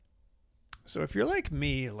So if you're like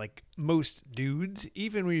me, like most dudes,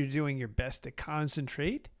 even when you're doing your best to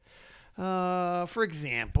concentrate, for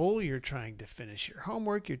example, you're trying to finish your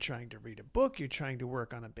homework, you're trying to read a book, you're trying to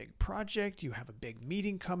work on a big project, you have a big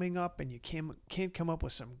meeting coming up, and you can't come up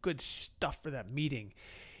with some good stuff for that meeting.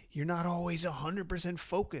 You're not always 100%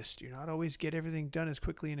 focused. You're not always get everything done as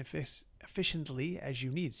quickly and efficiently as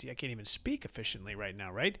you need. See, I can't even speak efficiently right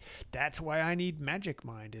now, right? That's why I need Magic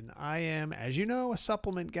Mind. And I am, as you know, a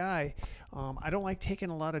supplement guy. I don't like taking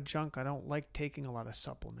a lot of junk. I don't like taking a lot of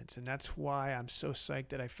supplements. And that's why I'm so psyched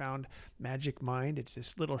that I found Magic Mind. It's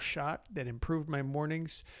this little shot that improved my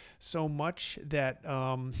mornings so much that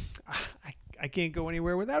I can't go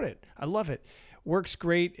anywhere without it. I love it. Works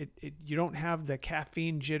great. You don't have the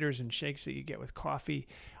caffeine jitters and shakes that you get with coffee.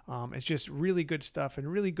 It's just really good stuff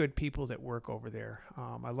and really good people that work over there.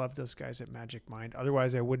 I love those guys at Magic Mind.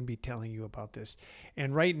 Otherwise, I wouldn't be telling you about this.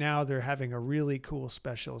 And right now, they're having a really cool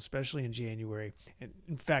special, especially in January. And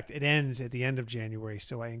in fact, it ends at the end of January.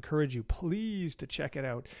 So I encourage you, please, to check it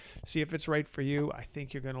out. See if it's right for you. I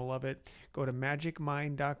think you're going to love it. Go to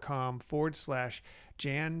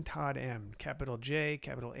magicmind.com/Jan Todd M. Capital J,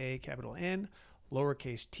 capital A, capital N,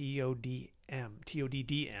 lowercase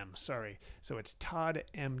TODDM, sorry. So it's Todd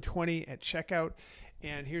M20 at checkout.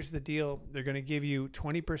 And here's the deal. They're going to give you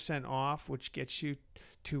 20% off, which gets you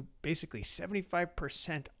to basically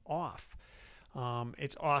 75% off.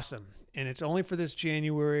 It's awesome. And it's only for this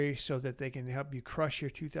January so that they can help you crush your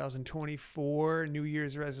 2024 New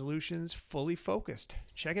Year's resolutions fully focused.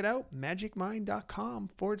 Check it out.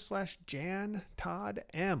 magicmind.com/Jan Todd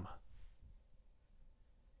M.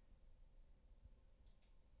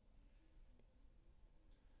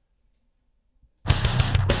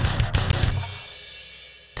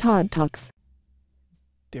 Todd Talks.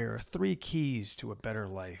 There are 3 keys to a better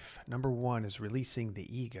life. Number 1 is releasing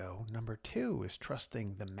the ego. Number 2 is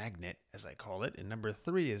trusting the magnet, as I call it. And number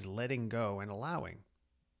 3 is letting go and allowing.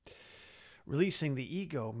 Releasing the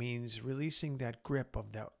ego means releasing that grip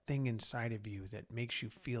of that thing inside of you that makes you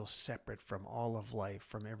feel separate from all of life,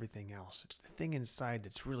 from everything else. It's the thing inside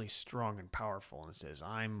that's really strong and powerful, and it says,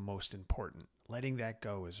 I'm most important. Letting that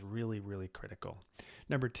go is really, really critical.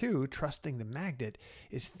 Number 2, trusting the magnet,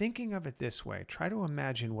 is thinking of it this way. Try to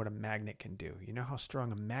imagine what a magnet can do. You know how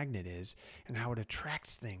strong a magnet is and how it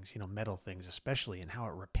attracts things, metal things especially, and how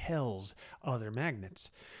it repels other magnets.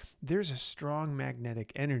 There's a strong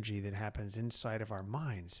magnetic energy that happens inside of our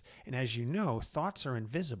minds. And as you know, thoughts are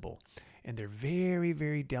invisible and they're very,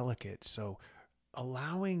 very delicate. So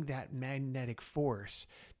allowing that magnetic force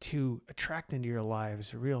to attract into your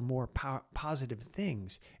lives real more positive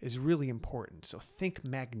things is really important. So think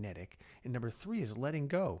magnetic. And number 3 is letting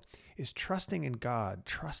go, is trusting in God,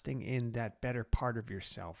 trusting in that better part of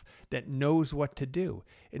yourself that knows what to do.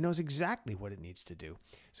 It knows exactly what it needs to do.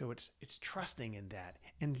 So it's trusting in that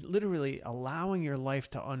and literally allowing your life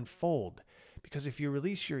to unfold. Because if you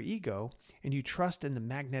release your ego and you trust in the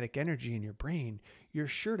magnetic energy in your brain, you're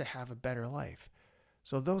sure to have a better life.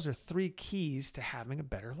 So those are 3 keys to having a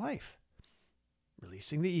better life.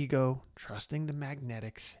 Releasing the ego, trusting the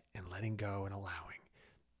magnetics, and letting go and allowing.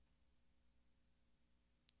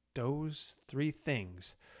 Those 3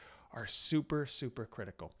 things are super, super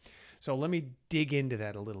critical. So let me dig into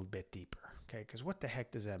that a little bit deeper. Okay, because what the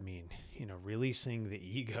heck does that mean? Releasing the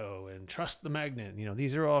ego and trust the magnet.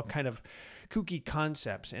 These are all kind of kooky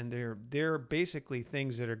concepts, and they're basically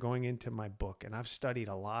things that are going into my book. And I've studied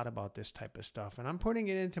a lot about this type of stuff, and I'm putting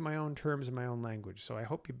it into my own terms and my own language. So I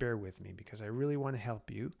hope you bear with me because I really want to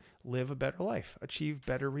help you live a better life, achieve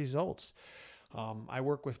better results. I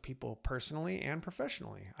work with people personally and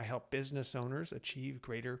professionally. I help business owners achieve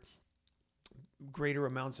greater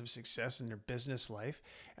amounts of success in their business life.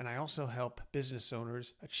 And I also help business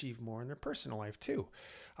owners achieve more in their personal life too.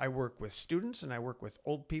 I work with students and I work with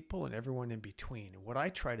old people and everyone in between. And what I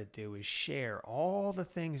try to do is share all the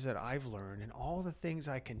things that I've learned and all the things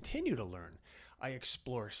I continue to learn. I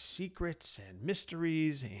explore secrets and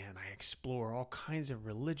mysteries, and I explore all kinds of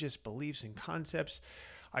religious beliefs and concepts.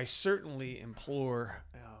 I certainly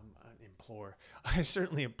I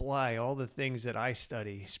certainly apply all the things that I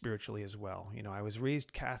study spiritually as well. I was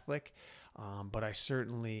raised Catholic, but I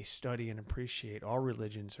certainly study and appreciate all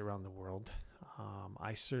religions around the world.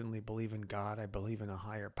 I certainly believe in God. I believe in a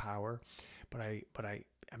higher power, but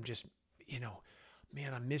I'm just,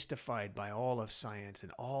 man, I'm mystified by all of science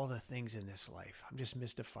and all the things in this life. I'm just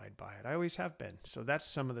mystified by it. I always have been. So that's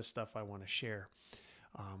some of the stuff I want to share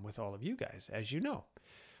with all of you guys, as you know.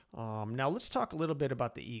 Now let's talk a little bit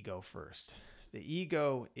about the ego first. The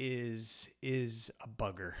ego is a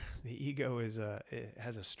bugger. The ego it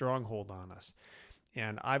has a stronghold on us.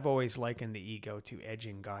 And I've always likened the ego to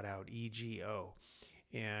edging God out, EGO.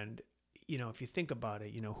 And, if you think about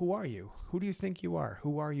it, who are you? Who do you think you are?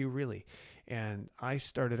 Who are you really? And I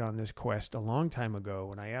started on this quest a long time ago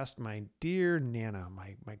when I asked my dear Nana,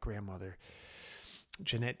 my grandmother,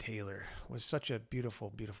 Jeanette Taylor, was such a beautiful,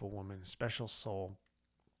 beautiful woman, special soul,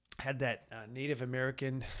 had that Native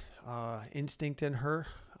American instinct in her.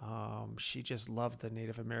 She just loved the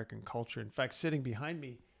Native American culture. In fact, sitting behind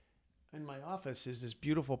me in my office is this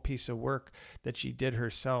beautiful piece of work that she did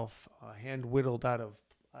herself, hand whittled out of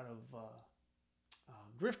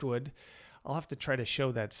driftwood. I'll have to try to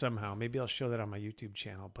show that somehow. Maybe I'll show that on my YouTube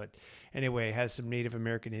channel. But anyway, it has some Native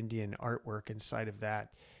American Indian artwork inside of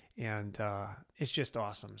that. And it's just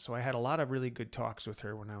awesome. So I had a lot of really good talks with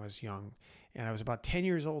her when I was young. And I was about 10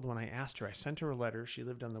 years old when I asked her. I sent her a letter. She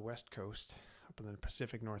lived on the West Coast, up in the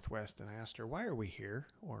Pacific Northwest. And I asked her, why are we here?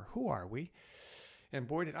 Or who are we? And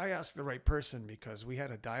boy, did I ask the right person, because we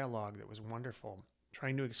had a dialogue that was wonderful,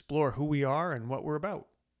 trying to explore who we are and what we're about.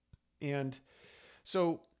 And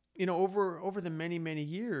so, over the many, many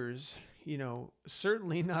years,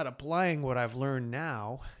 certainly not applying what I've learned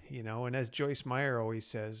now, and as Joyce Meyer always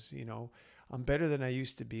says, I'm better than I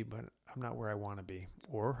used to be, but I'm not where I want to be,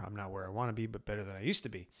 or I'm not where I want to be, but better than I used to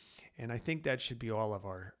be. And I think that should be all of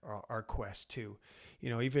our quest too,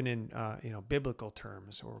 even in, biblical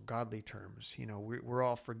terms or godly terms, we're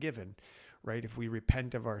all forgiven, right? If we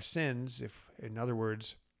repent of our sins, in other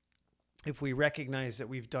words, if we recognize that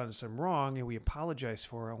we've done some wrong and we apologize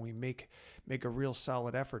for it and we make a real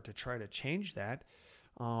solid effort to try to change that,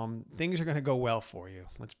 things are going to go well for you.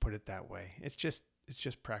 Let's put it that way. It's just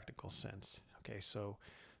practical sense. Okay. So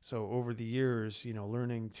over the years,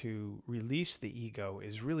 learning to release the ego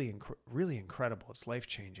is really incredible. It's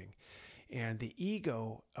life-changing. And the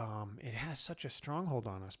ego, it has such a stronghold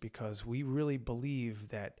on us because we really believe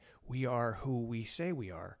that we are who we say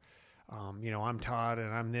we are. I'm Todd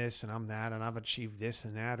and I'm this and I'm that and I've achieved this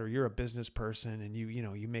and that, or you're a business person and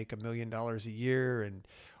you make $1 million a year and,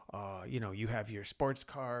 you have your sports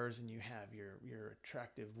cars and you have your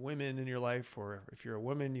attractive women in your life, or if you're a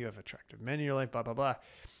woman, you have attractive men in your life, blah, blah, blah.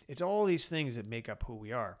 It's all these things that make up who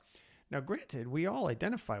we are. Now, granted, we all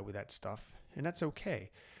identify with that stuff and that's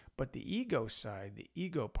okay. But the ego side, the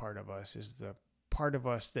ego part of us is the part of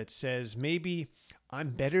us that says, maybe I'm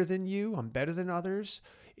better than you, I'm better than others.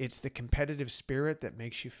 It's the competitive spirit that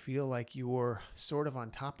makes you feel like you're sort of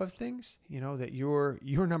on top of things, that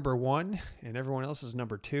you're number one and everyone else is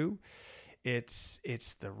number two. It's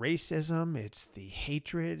the racism, it's the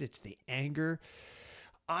hatred, it's the anger.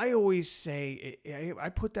 I always say, I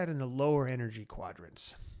put that in the lower energy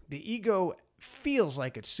quadrants. The ego feels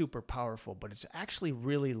like it's super powerful, but it's actually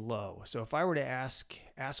really low. So if I were to ask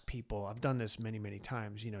people, I've done this many, many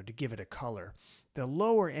times, to give it a color, the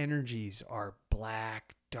lower energies are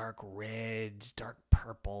black, dark reds, dark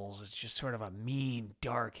purples. It's just sort of a mean,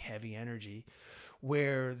 dark, heavy energy,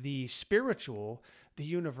 where the spiritual, the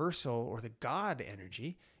universal, or the God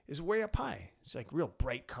energy is way up high. It's like real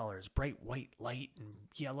bright colors, bright white light and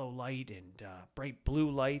yellow light and bright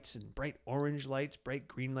blue lights and bright orange lights, bright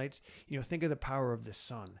green lights. Think of the power of the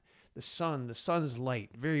sun. The sun's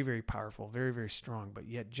light, very, very powerful, very, very strong, but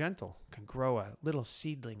yet gentle, can grow a little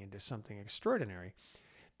seedling into something extraordinary.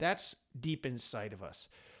 That's deep inside of us.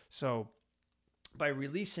 So by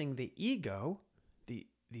releasing the ego, the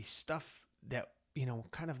stuff that,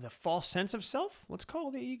 kind of the false sense of self, let's call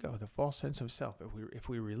the ego the false sense of self. If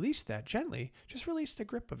we release that gently, just release the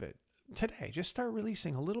grip of it today. Just start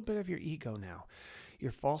releasing a little bit of your ego now,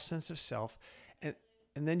 your false sense of self, and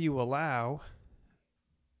then you allow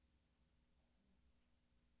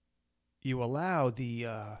the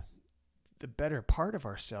better part of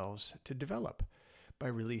ourselves to develop by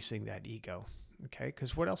releasing that ego. Okay,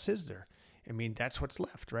 because what else is there? I mean, that's what's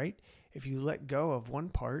left, right? If you let go of one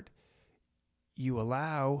part, you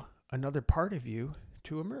allow another part of you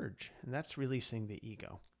to emerge, and that's releasing the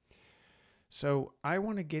ego. So I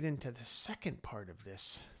want to get into the second part of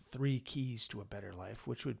this 3 keys to a better life,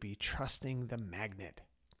 which would be trusting the magnet.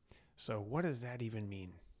 So what does that even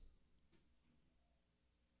mean?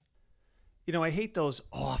 I hate those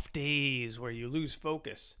off days where you lose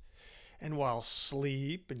focus. And while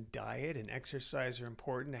sleep and diet and exercise are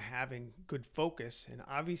important to having good focus, and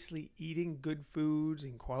obviously eating good foods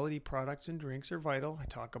and quality products and drinks are vital, I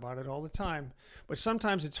talk about it all the time, but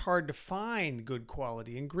sometimes it's hard to find good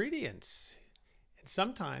quality ingredients. And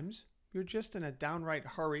sometimes you're just in a downright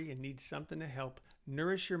hurry and need something to help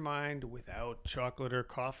nourish your mind without chocolate or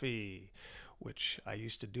coffee, which I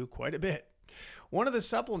used to do quite a bit. One of the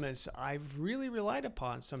supplements I've really relied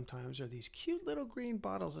upon sometimes are these cute little green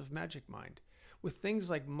bottles of Magic Mind, with things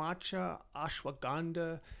like matcha,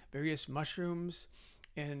 ashwagandha, various mushrooms,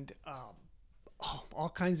 and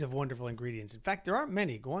all kinds of wonderful ingredients. In fact, there aren't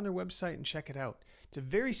many. Go on their website and check it out. It's a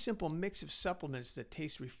very simple mix of supplements that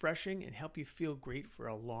taste refreshing and help you feel great for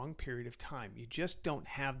a long period of time. You just don't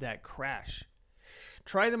have that crash.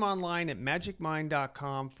 Try them online at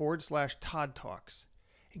magicmind.com/Todd Talks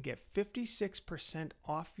and get 56%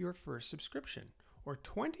 off your first subscription or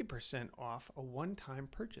 20% off a one-time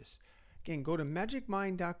purchase. Again, go to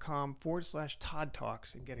magicmind.com/Todd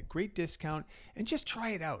Talks and get a great discount and just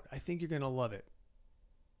try it out. I think you're going to love it.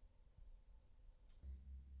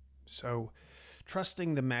 So,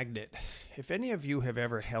 trusting the magnet. If any of you have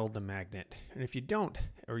ever held a magnet, and if you don't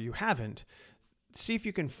or you haven't, see if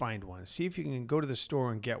you can find one. See if you can go to the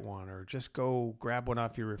store and get one, or just go grab one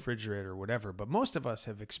off your refrigerator or whatever. But most of us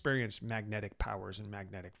have experienced magnetic powers and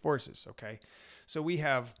magnetic forces, okay? So we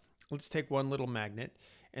have, let's take one little magnet,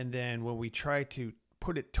 and then when we try to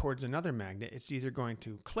put it towards another magnet, it's either going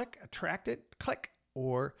to attract it, click,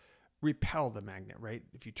 or repel the magnet, right?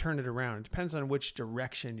 If you turn it around, it depends on which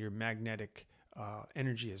direction your magnetic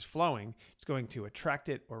energy is flowing. It's going to attract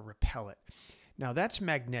it or repel it. Now that's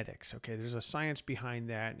magnetics, okay? There's a science behind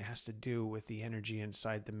that, and it has to do with the energy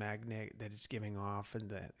inside the magnet that it's giving off and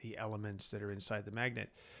the elements that are inside the magnet.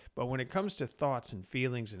 But when it comes to thoughts and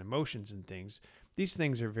feelings and emotions and things, these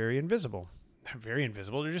things are very invisible. They're very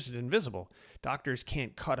invisible. They're just invisible. Doctors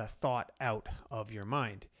can't cut a thought out of your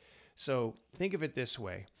mind. So think of it this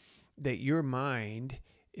way, that your mind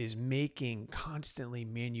is constantly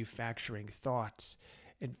manufacturing thoughts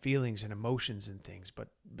and feelings and emotions and things. But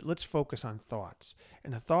let's focus on thoughts.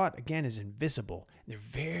 And a thought, again, is invisible. They're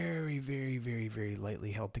very, very, very, very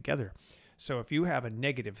lightly held together. So if you have a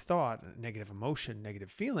negative thought, a negative emotion,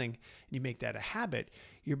 negative feeling, and you make that a habit,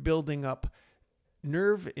 you're building up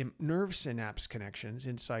nerve synapse connections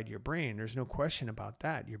inside your brain. There's no question about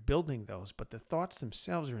that. You're building those, but the thoughts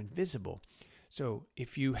themselves are invisible. So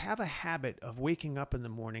if you have a habit of waking up in the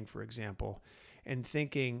morning, for example, and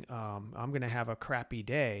thinking, I'm going to have a crappy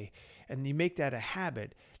day, and you make that a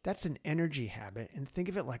habit, that's an energy habit, and think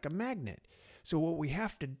of it like a magnet. So what we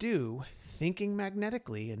have to do, thinking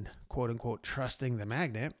magnetically and quote unquote trusting the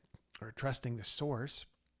magnet, or trusting the source,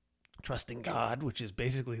 trusting God, which is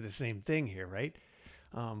basically the same thing here, right?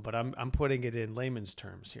 But I'm putting it in layman's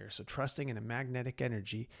terms here. So trusting in a magnetic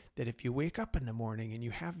energy that if you wake up in the morning and you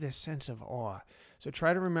have this sense of awe. So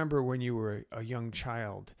try to remember when you were a young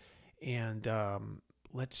child, and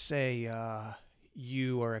let's say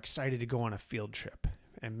you are excited to go on a field trip.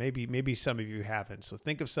 And maybe some of you haven't. So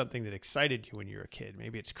think of something that excited you when you were a kid.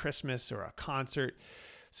 Maybe it's Christmas or a concert.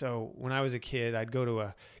 So when I was a kid, I'd go to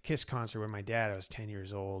a KISS concert with my dad. I was 10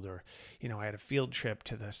 years old. Or, I had a field trip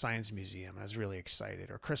to the Science Museum. I was really excited.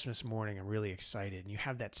 Or Christmas morning, I'm really excited. And you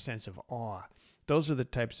have that sense of awe. Those are the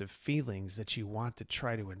types of feelings that you want to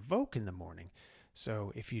try to invoke in the morning.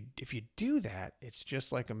 So if you do that, it's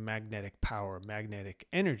just like a magnetic power, magnetic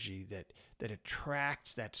energy that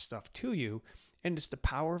attracts that stuff to you. And it's the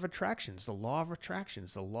power of attraction. It's the law of attraction.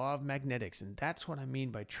 It's the law of magnetics. And that's what I mean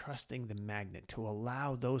by trusting the magnet, to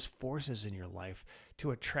allow those forces in your life to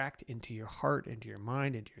attract into your heart, into your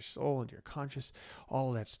mind, into your soul, into your conscious. All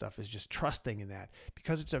of that stuff is just trusting in that,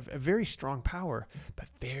 because it's a very strong power, but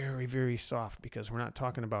very, very soft, because we're not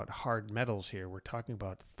talking about hard metals here. We're talking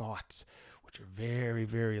about thoughts, which are very,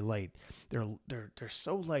 very light. They're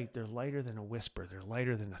so light, they're lighter than a whisper. They're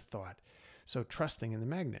lighter than a thought. So trusting in the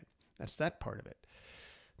magnet. That's that part of it.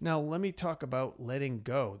 Now, let me talk about letting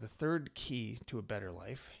go. The third key to a better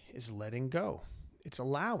life is letting go. It's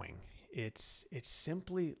allowing. It's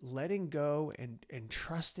simply letting go and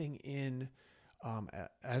trusting in,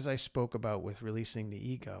 as I spoke about with releasing the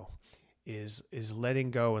ego, is letting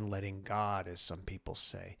go and letting God, as some people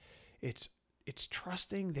say. It's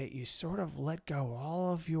trusting that you sort of let go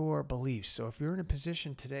all of your beliefs. So if you're in a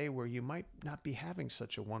position today where you might not be having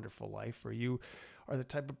such a wonderful life, or you are the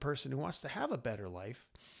type of person who wants to have a better life,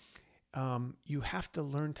 you have to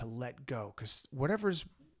learn to let go, because whatever's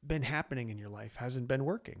been happening in your life hasn't been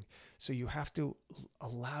working. So you have to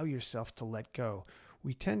allow yourself to let go.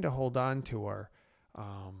 We tend to hold on to our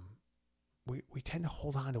we tend to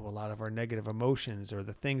hold on to a lot of our negative emotions or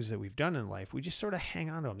the things that we've done in life. We just sort of hang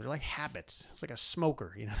on to them. They're like habits. It's like a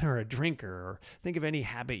smoker, or a drinker, or think of any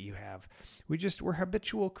habit you have. We're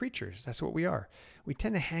habitual creatures. That's what we are. We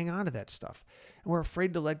tend to hang on to that stuff, and we're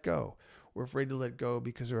afraid to let go. We're afraid to let go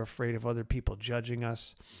because we're afraid of other people judging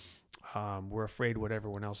us. We're afraid what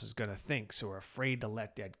everyone else is going to think. So we're afraid to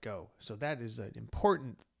let that go. So that is an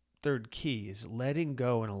important third key, is letting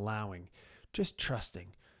go and allowing, just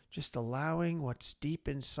trusting. just allowing what's deep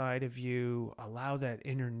inside of you, allow that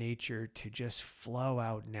inner nature to just flow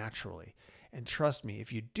out naturally. And trust me,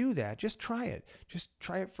 if you do that, just try it. Just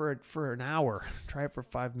try it for an hour, try it for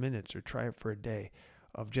 5 minutes, or try it for a day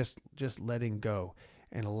of just letting go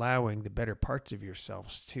and allowing the better parts of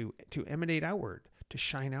yourselves to emanate outward, to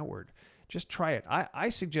shine outward. Just try it. I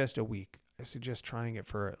suggest a week. I suggest trying it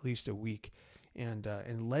for at least a week and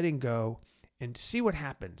letting go and see what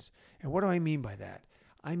happens. And what do I mean by that?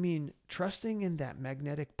 I mean, trusting in that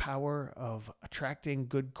magnetic power of attracting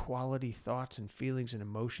good quality thoughts and feelings and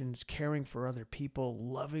emotions, caring for other people,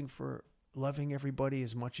 loving everybody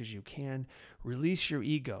as much as you can. Release your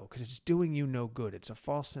ego because it's doing you no good. It's a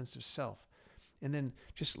false sense of self. And then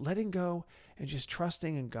just letting go and just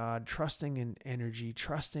trusting in God, trusting in energy,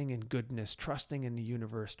 trusting in goodness, trusting in the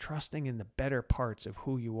universe, trusting in the better parts of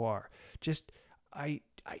who you are. I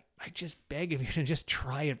just beg of you to just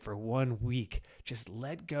try it for 1 week. Just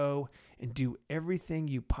let go and do everything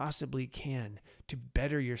you possibly can to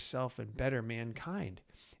better yourself and better mankind.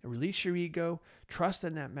 And release your ego, trust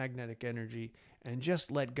in that magnetic energy, and just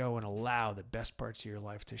let go and allow the best parts of your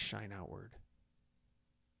life to shine outward.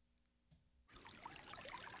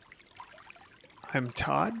 I'm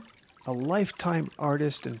Todd, a lifetime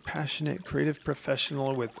artist and passionate creative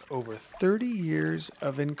professional with over 30 years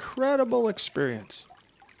of incredible experience.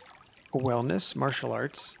 A wellness, martial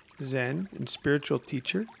arts, Zen, and spiritual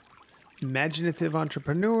teacher, imaginative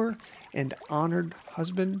entrepreneur, and honored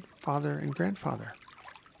husband, father, and grandfather.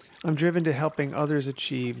 I'm driven to helping others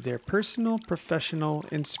achieve their personal, professional,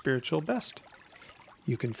 and spiritual best.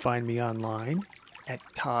 You can find me online at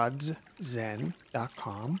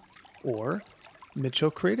todd'szen.com or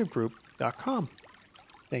mitchellcreativegroup.com.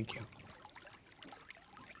 Thank you.